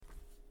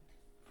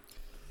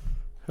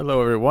Hello,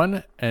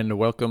 everyone, and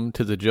welcome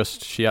to the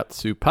Just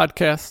Shiatsu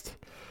podcast.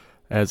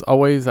 As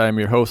always, I'm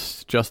your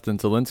host, Justin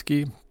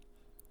Zielinski,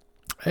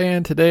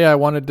 and today I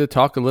wanted to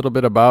talk a little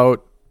bit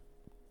about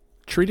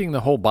treating the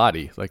whole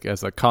body, like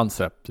as a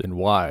concept, and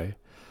why.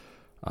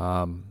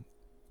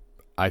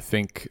 I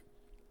think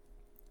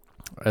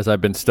as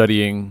I've been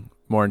studying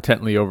more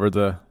intently over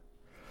the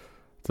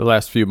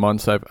last few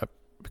months, I've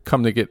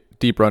come to get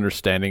deeper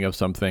understanding of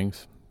some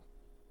things,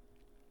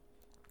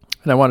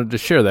 and I wanted to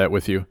share that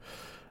with you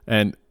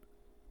and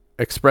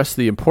express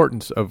the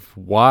importance of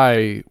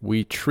why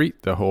we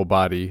treat the whole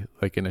body.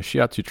 Like in a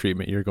shiatsu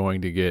treatment, you're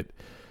going to get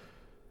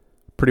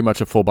pretty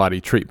much a full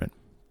body treatment,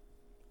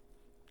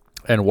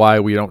 and why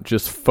we don't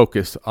just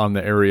focus on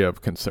the area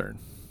of concern.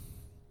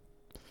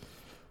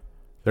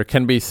 There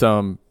can be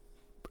some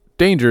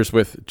dangers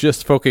with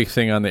just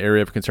focusing on the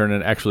area of concern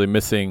and actually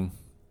missing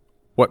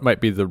what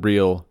might be the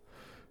real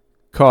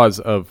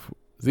cause of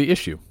the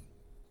issue.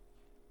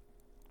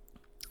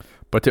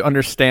 But to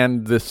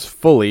understand this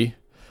fully,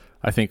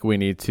 I think we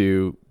need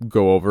to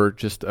go over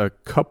just a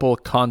couple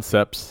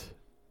concepts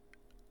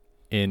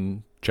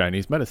in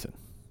Chinese medicine.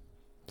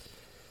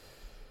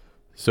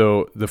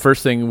 So the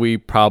first thing we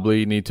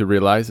probably need to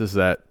realize is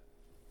that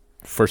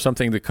for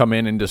something to come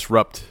in and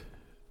disrupt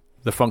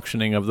the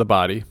functioning of the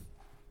body,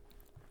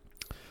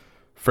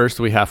 first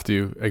we have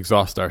to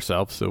exhaust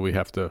ourselves. So we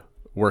have to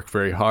work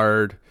very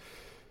hard,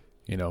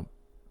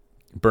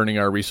 burning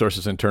our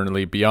resources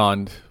internally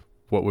beyond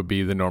what would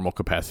be the normal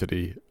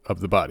capacity of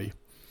the body.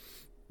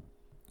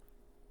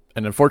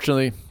 And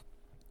unfortunately,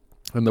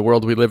 in the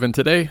world we live in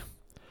today,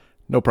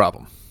 no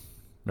problem,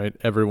 right?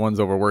 Everyone's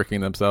overworking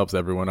themselves.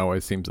 Everyone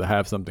always seems to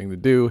have something to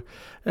do,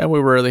 and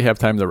we rarely have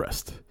time to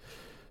rest.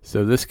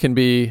 So this can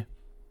be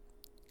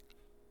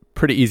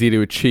pretty easy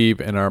to achieve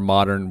in our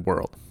modern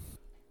world.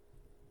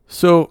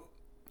 So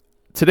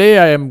today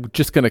I am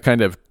just going to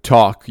kind of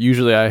talk.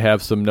 Usually I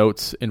have some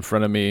notes in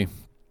front of me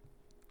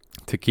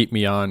to keep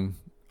me on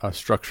a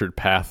structured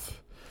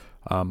path.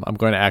 I'm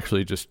going to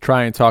actually just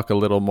try and talk a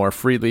little more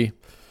freely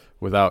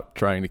without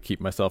trying to keep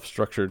myself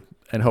structured.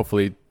 And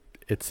hopefully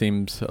it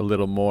seems a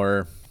little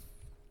more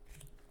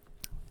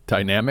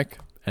dynamic.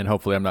 And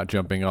hopefully I'm not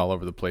jumping all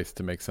over the place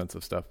to make sense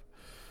of stuff.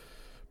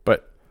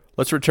 But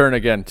let's return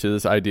again to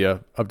this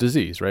idea of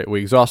disease, right?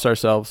 We exhaust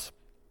ourselves.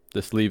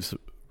 This leaves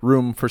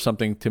room for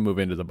something to move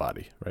into the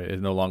body, right?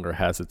 It no longer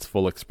has its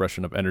full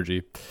expression of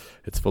energy,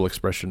 its full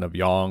expression of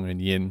yang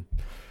and yin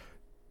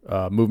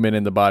movement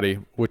in the body,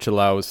 which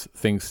allows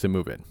things to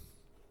move in.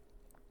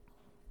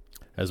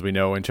 As we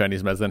know in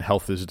Chinese medicine,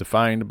 health is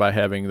defined by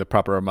having the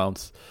proper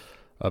amounts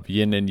of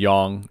yin and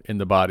yang in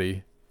the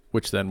body,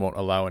 which then won't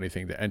allow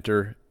anything to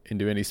enter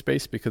into any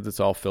space because it's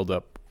all filled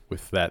up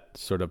with that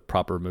sort of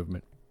proper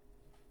movement.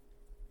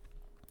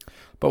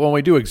 But when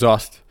we do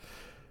exhaust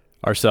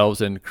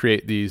ourselves and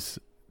create these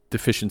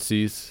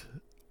deficiencies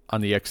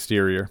on the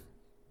exterior,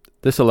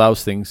 this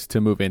allows things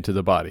to move into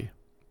the body.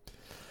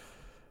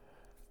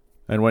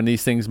 And when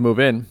these things move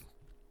in,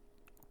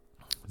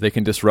 they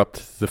can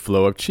disrupt the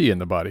flow of qi in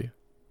the body.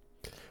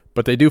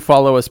 But they do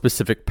follow a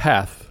specific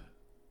path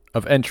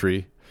of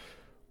entry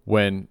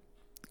when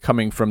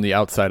coming from the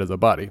outside of the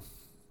body.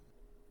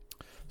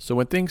 So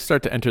when things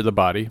start to enter the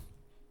body,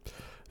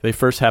 they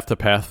first have to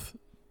pass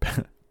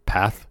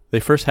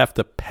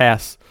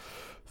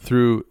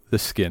through the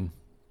skin.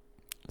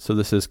 So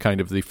this is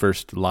kind of the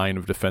first line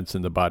of defense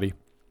in the body.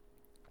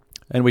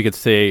 And we could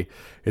say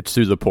it's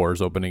through the pores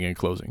opening and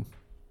closing.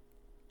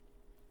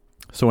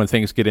 So when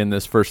things get in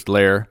this first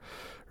layer,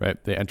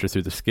 right, they enter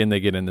through the skin, they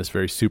get in this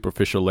very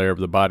superficial layer of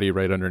the body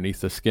right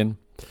underneath the skin.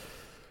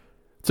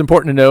 It's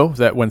important to know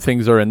that when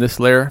things are in this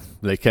layer,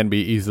 they can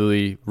be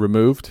easily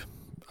removed.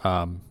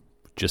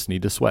 Just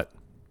need to sweat,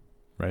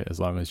 right? As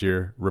long as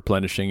you're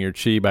replenishing your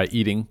qi by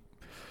eating,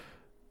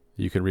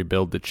 you can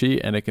rebuild the qi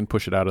and it can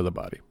push it out of the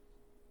body.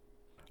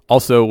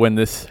 Also, when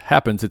this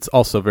happens, it's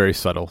also very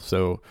subtle.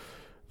 So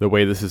the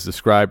way this is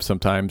described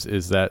sometimes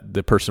is that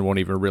the person won't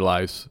even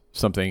realize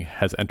something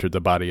has entered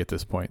the body at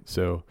this point.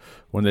 So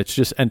when it's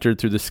just entered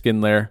through the skin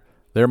layer,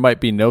 there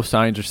might be no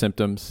signs or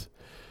symptoms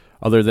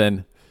other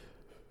than,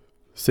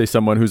 say,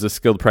 someone who's a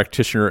skilled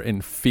practitioner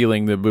in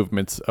feeling the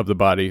movements of the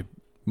body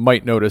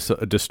might notice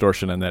a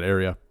distortion in that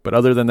area. But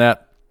other than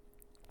that,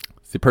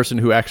 the person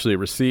who actually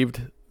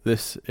received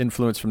this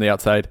influence from the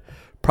outside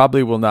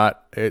probably will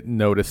not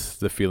notice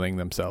the feeling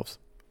themselves.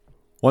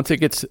 Once it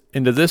gets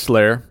into this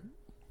layer,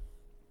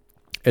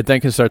 it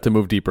then can start to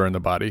move deeper in the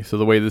body. So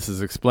the way this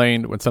is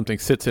explained, when something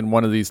sits in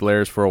one of these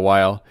layers for a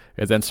while,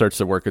 it then starts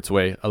to work its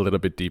way a little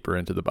bit deeper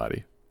into the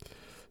body.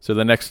 So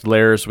the next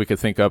layers we could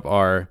think of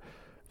are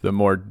the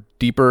more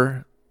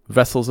deeper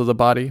vessels of the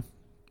body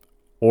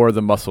or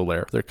the muscle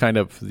layer. They're kind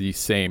of the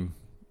same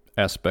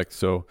aspect.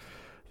 So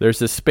there's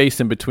this space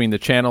in between the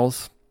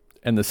channels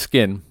and the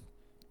skin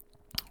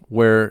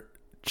where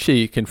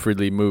qi can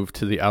freely move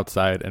to the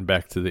outside and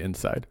back to the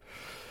inside.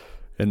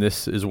 And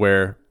this is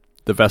where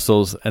the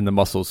vessels and the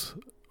muscles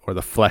or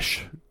the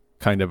flesh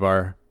kind of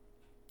are.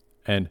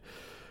 And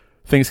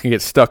things can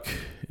get stuck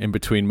in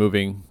between,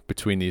 moving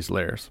between these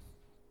layers.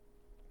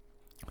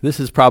 This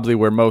is probably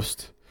where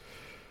most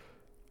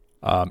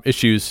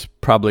issues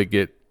probably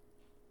get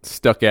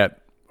stuck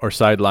at or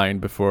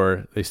sidelined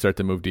before they start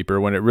to move deeper.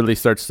 When it really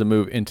starts to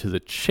move into the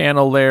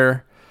channel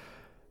layer,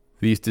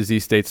 these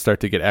disease states start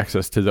to get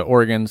access to the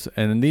organs,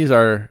 and these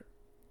are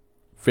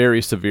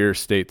very severe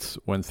states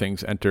when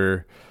things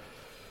enter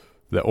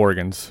the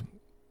organs.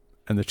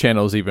 And the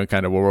channels even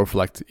kind of will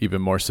reflect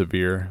even more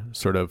severe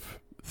sort of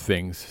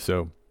things.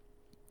 So,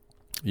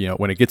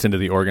 when it gets into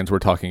the organs, we're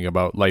talking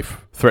about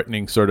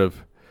life-threatening sort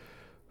of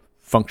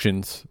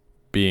functions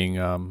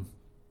being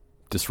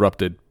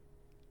disrupted.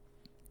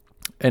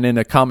 And in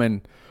a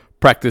common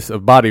practice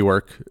of body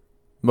work,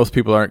 most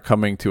people aren't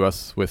coming to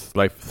us with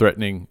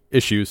life-threatening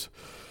issues.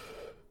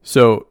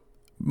 So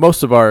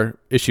most of our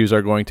issues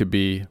are going to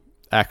be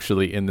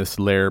actually in this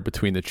layer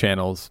between the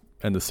channels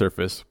and the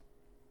surface.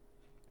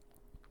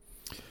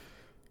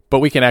 But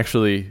we can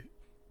actually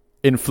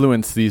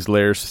influence these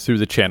layers through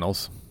the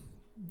channels.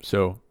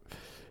 So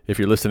if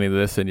you're listening to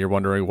this and you're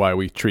wondering why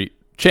we treat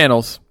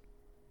channels,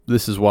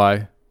 this is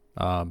why.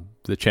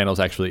 The channels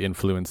actually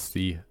influence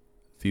the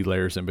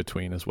layers in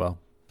between as well.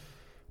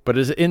 But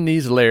it's in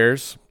these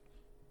layers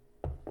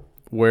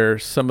where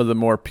some of the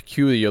more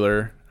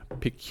peculiar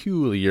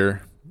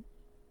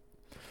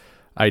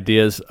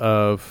ideas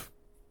of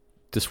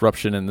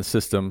disruption in the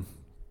system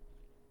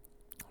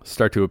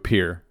start to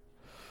appear.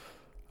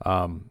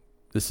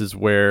 This is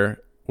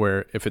where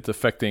if it's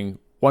affecting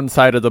one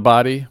side of the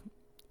body,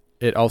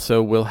 it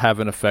also will have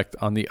an effect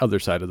on the other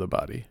side of the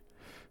body.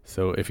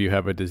 So if you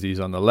have a disease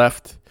on the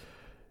left,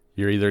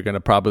 you're either going to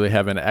probably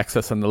have an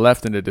excess on the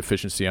left and a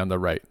deficiency on the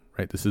right.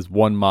 This is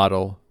one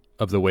model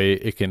of the way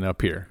it can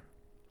appear.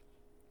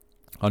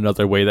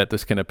 Another way that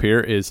this can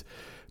appear is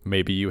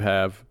maybe you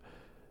have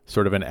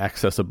sort of an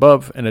excess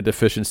above and a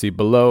deficiency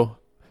below.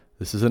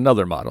 This is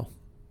another model.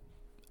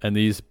 And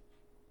these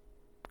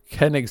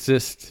can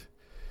exist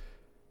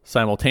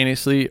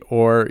simultaneously,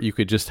 or you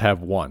could just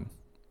have one.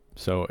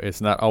 So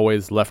it's not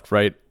always left,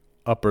 right,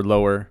 up or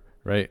lower,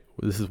 right?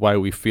 This is why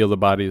we feel the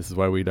body. This is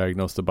why we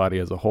diagnose the body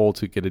as a whole,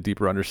 to get a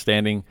deeper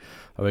understanding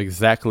of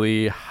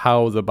exactly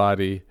how the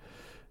body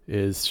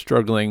is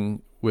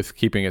struggling with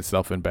keeping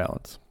itself in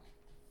balance.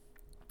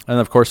 And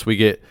of course, we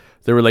get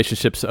the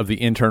relationships of the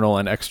internal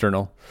and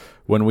external.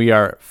 When we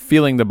are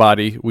feeling the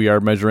body, we are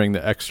measuring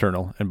the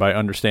external. And by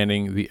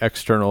understanding the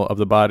external of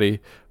the body,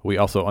 we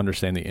also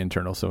understand the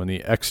internal. So when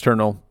the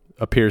external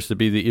appears to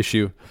be the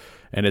issue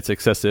and it's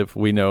excessive,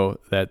 we know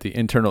that the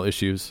internal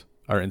issues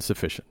are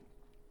insufficient.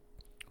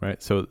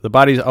 Right? So the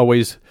body's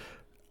always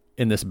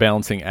in this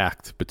balancing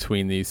act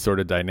between these sort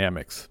of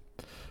dynamics.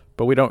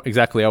 But we don't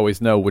exactly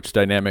always know which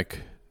dynamic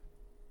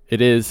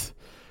it is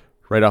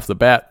right off the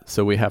bat,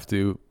 so we have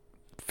to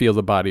feel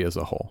the body as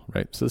a whole,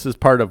 right? So this is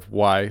part of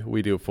why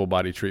we do a full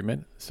body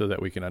treatment, so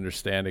that we can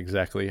understand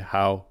exactly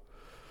how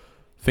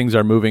things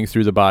are moving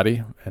through the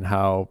body and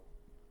how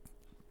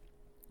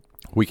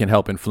we can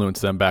help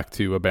influence them back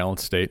to a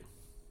balanced state.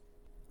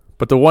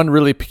 But the one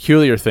really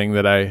peculiar thing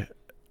that I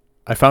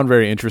found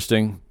very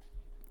interesting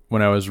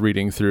when I was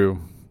reading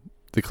through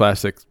the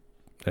classic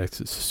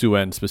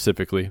Suen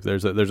specifically,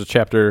 there's a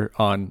chapter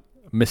on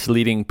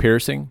misleading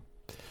piercing,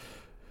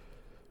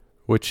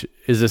 which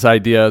is this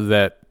idea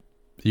that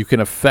you can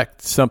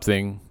affect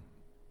something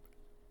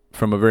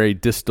from a very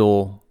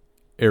distal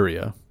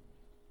area,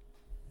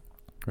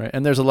 right?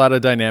 And there's a lot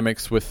of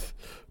dynamics with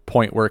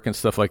point work and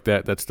stuff like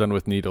that that's done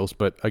with needles.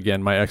 But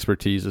again, my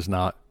expertise is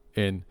not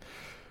in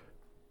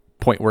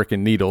point work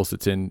and needles.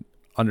 It's in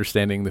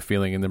understanding the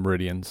feeling in the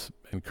meridians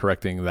and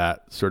correcting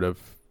that sort of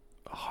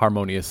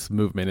harmonious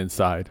movement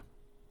inside.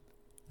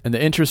 And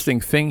the interesting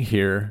thing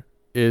here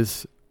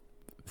is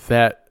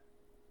that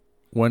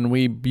when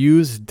we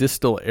use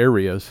distal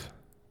areas,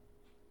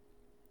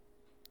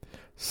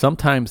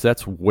 sometimes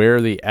that's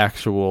where the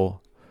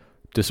actual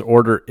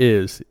disorder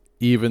is,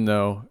 even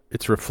though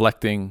it's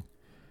reflecting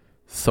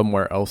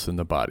somewhere else in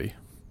the body,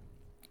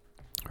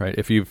 right?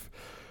 If you've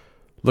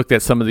looked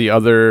at some of the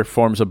other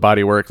forms of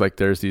body work, like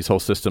there's these whole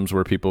systems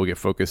where people get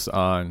focused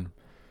on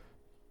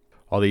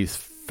all these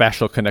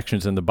fascial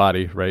connections in the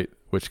body, right?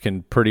 Which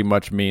can pretty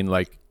much mean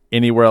like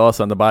anywhere else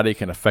on the body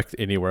can affect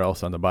anywhere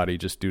else on the body,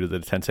 just due to the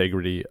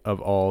tensegrity of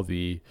all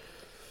the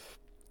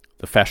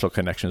fascial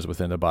connections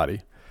within the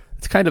body.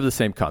 It's kind of the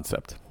same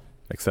concept,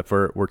 except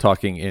for we're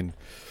talking in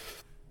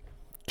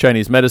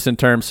Chinese medicine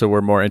terms, so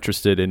we're more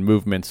interested in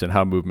movements and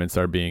how movements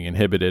are being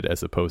inhibited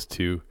as opposed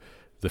to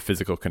the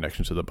physical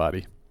connections of the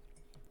body.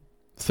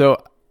 So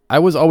I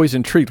was always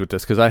intrigued with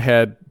this because I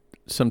had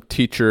some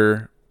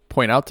teacher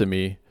point out to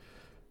me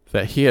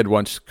that he had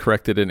once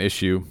corrected an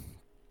issue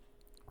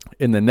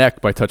in the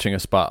neck by touching a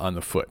spot on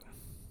the foot.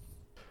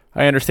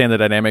 I understand the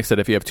dynamics that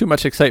if you have too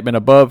much excitement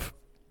above,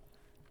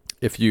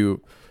 if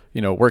you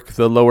work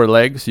the lower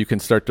legs, you can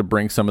start to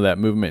bring some of that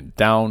movement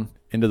down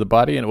into the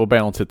body and it will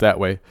balance it that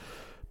way.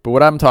 But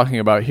what I'm talking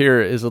about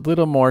here is a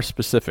little more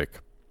specific.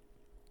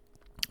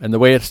 And the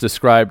way it's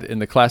described in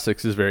the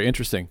classics is very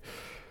interesting.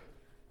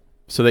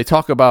 So they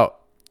call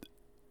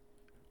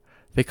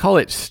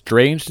it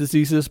strange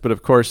diseases, but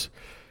of course,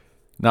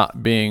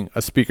 not being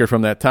a speaker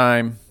from that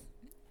time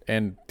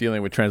and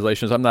dealing with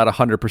translations, I'm not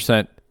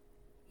 100%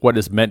 what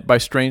is meant by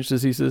strange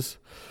diseases,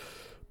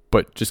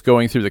 but just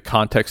going through the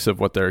context of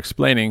what they're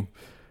explaining,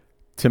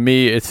 to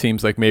me, it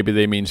seems like maybe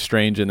they mean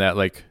strange in that,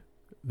 like,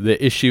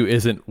 the issue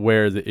isn't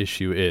where the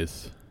issue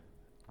is.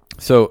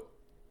 So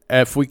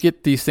if we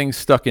get these things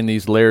stuck in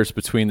these layers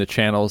between the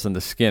channels and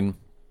the skin,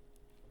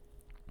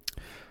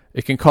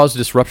 it can cause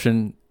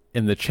disruption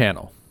in the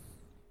channel,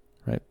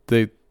 right?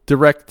 The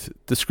direct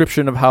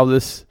description of how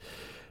this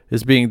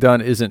is being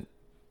done isn't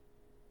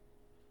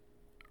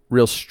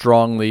real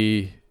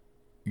strongly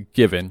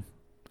given.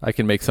 I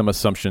can make some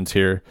assumptions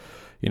here.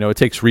 It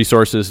takes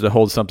resources to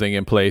hold something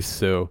in place,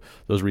 so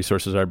those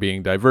resources are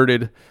being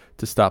diverted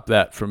to stop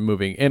that from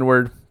moving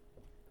inward.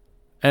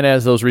 And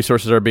as those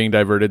resources are being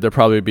diverted, they're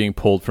probably being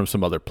pulled from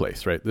some other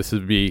place, right? This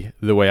would be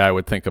the way I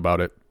would think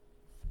about it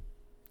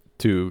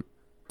to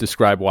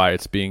describe why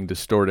it's being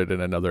distorted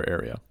in another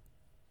area.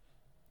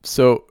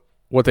 So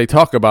what they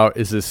talk about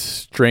is this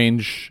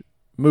strange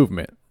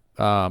movement.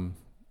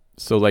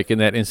 So like in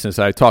that instance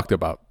I talked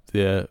about,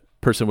 the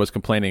person was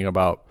complaining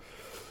about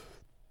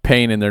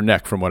pain in their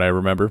neck from what I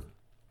remember.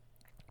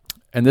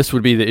 And this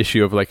would be the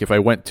issue of, like, if I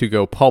went to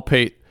go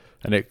palpate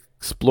and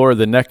explore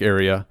the neck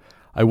area,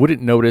 I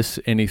wouldn't notice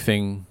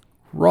anything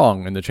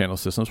wrong in the channel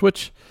systems,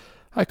 which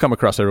I come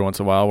across every once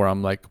in a while where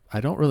I'm like, I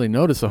don't really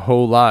notice a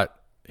whole lot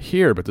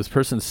here, but this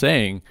person's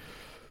saying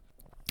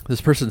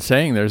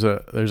there's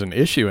an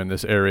issue in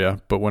this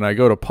area, but when I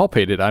go to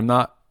palpate it, I'm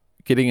not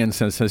getting in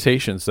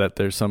sensations that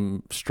there's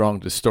some strong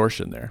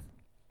distortion there.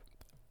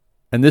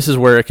 And this is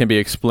where it can be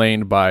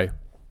explained by,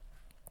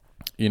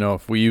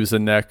 if we use the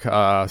neck,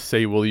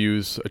 say we'll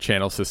use a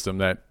channel system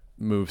that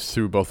moves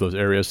through both those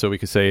areas. So we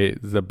could say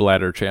the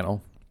bladder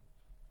channel,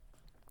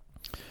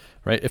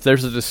 right? If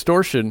there's a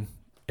distortion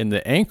in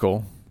the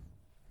ankle,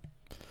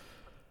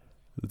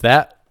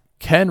 that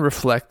can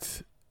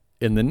reflect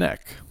in the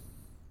neck.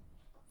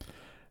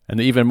 And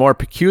the even more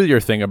peculiar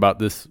thing about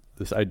this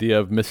idea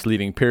of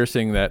misleading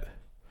piercing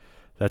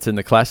that's in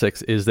the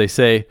classics is they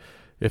say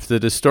if the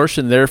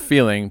distortion they're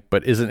feeling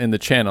but isn't in the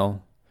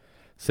channel,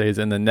 say is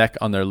in the neck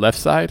on their left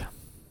side,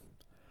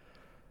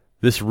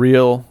 this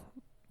real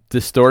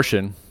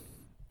distortion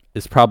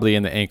is probably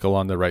in the ankle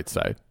on the right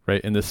side,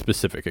 right? In this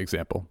specific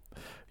example.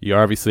 You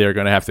obviously are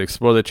going to have to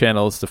explore the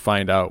channels to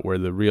find out where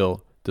the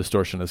real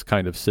distortion is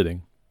kind of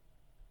sitting.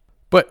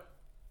 But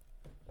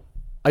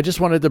I just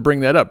wanted to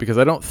bring that up because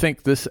I don't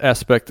think this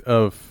aspect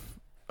of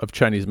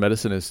Chinese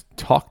medicine is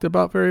talked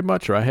about very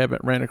much, or I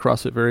haven't ran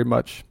across it very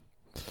much.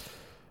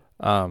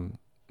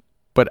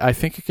 But I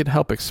think it can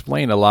help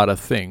explain a lot of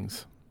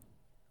things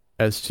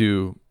as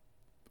to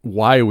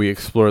why we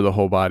explore the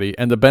whole body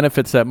and the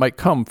benefits that might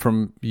come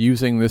from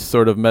using this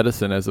sort of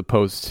medicine as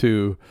opposed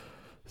to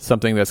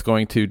something that's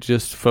going to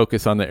just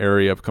focus on the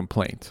area of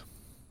complaint.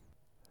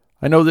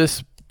 I know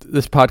this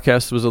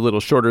podcast was a little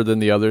shorter than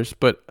the others,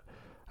 but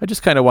I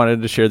just kind of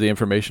wanted to share the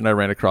information. I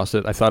ran across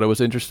it. I thought it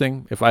was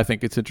interesting. If I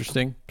think it's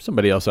interesting,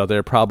 somebody else out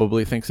there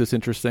probably thinks it's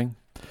interesting.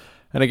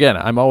 And again,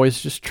 I'm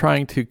always just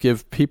trying to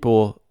give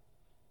people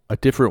a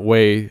different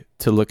way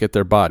to look at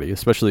their body,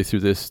 especially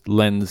through this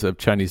lens of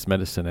Chinese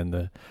medicine and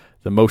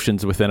the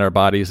motions within our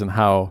bodies and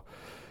how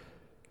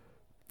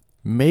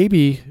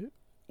maybe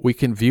we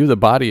can view the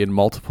body in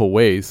multiple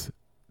ways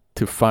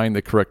to find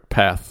the correct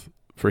path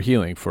for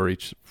healing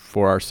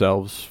for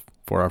ourselves,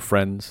 for our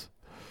friends,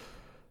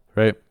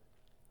 right?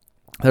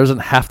 There doesn't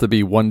have to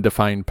be one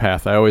defined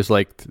path. I always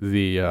liked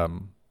the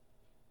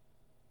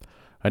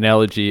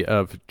analogy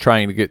of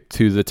trying to get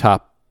to the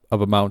top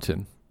of a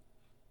mountain,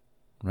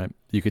 right?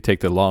 You could take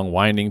the long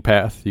winding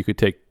path. You could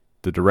take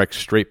the direct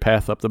straight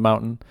path up the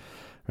mountain,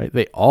 right?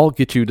 They all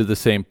get you to the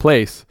same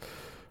place,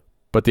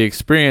 but the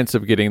experience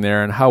of getting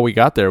there and how we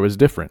got there was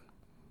different.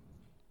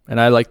 And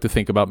I like to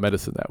think about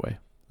medicine that way.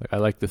 I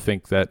like to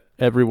think that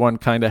everyone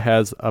kind of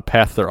has a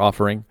path they're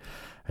offering,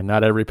 and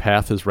not every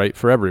path is right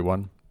for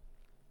everyone.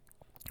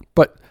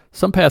 But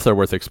some paths are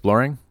worth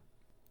exploring.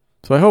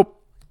 So I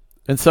hope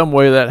in some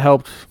way that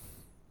helped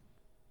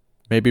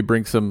maybe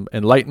bring some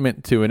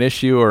enlightenment to an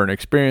issue or an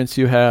experience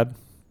you had,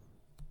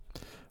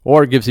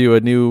 or gives you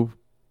a new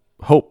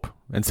hope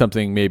in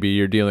something maybe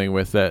you're dealing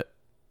with that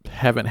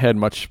haven't had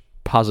much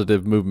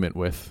positive movement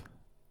with.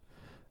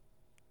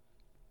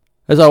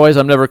 As always,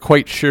 I'm never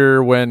quite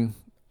sure when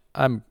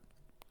I'm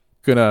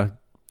going to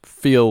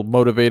feel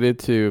motivated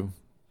to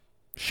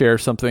share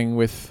something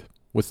with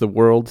the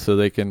world so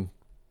they can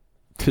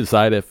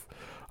decide if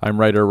I'm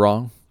right or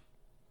wrong.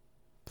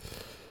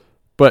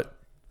 But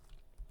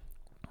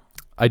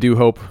I do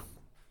hope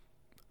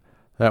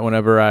that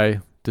whenever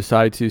I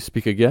decide to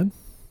speak again,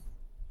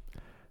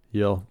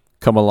 you'll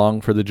come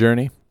along for the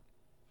journey.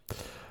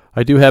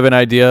 I do have an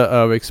idea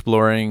of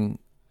exploring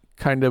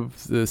kind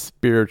of the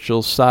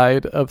spiritual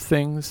side of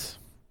things.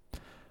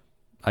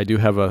 I do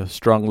have a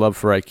strong love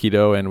for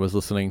Aikido and was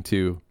listening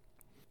to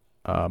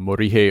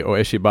Morihei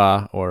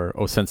Ueshiba, or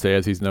O-sensei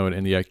as he's known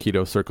in the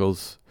Aikido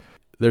circles.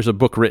 There's a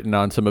book written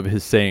on some of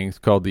his sayings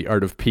called The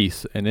Art of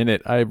Peace, and in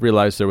it I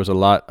realized there was a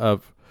lot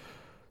of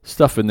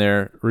stuff in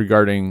there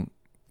regarding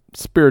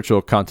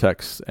spiritual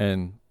contexts,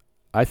 and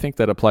I think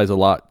that applies a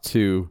lot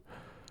to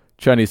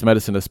Chinese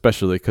medicine,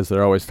 especially because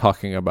they're always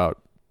talking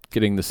about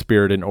getting the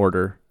spirit in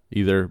order,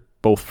 either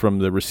both from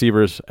the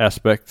receiver's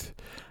aspect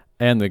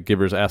and the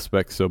giver's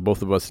aspect. So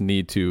both of us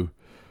need to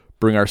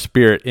bring our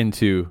spirit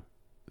into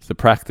the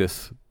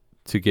practice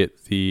to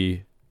get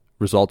the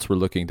results we're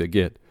looking to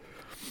get.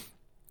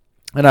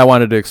 And I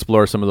wanted to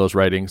explore some of those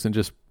writings and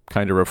just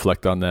kind of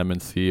reflect on them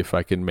and see if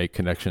I can make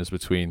connections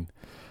between,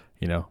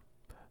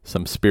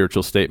 some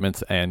spiritual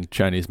statements and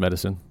Chinese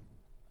medicine.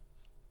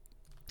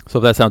 So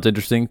if that sounds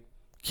interesting,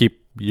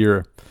 keep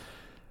your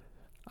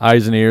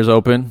eyes and ears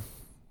open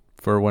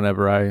for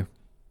whenever I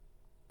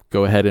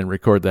go ahead and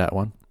record that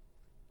one.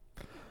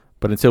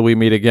 But until we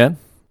meet again,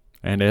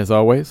 and as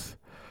always,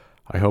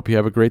 I hope you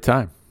have a great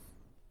time.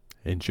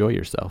 Enjoy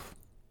yourself.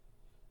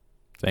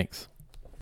 Thanks.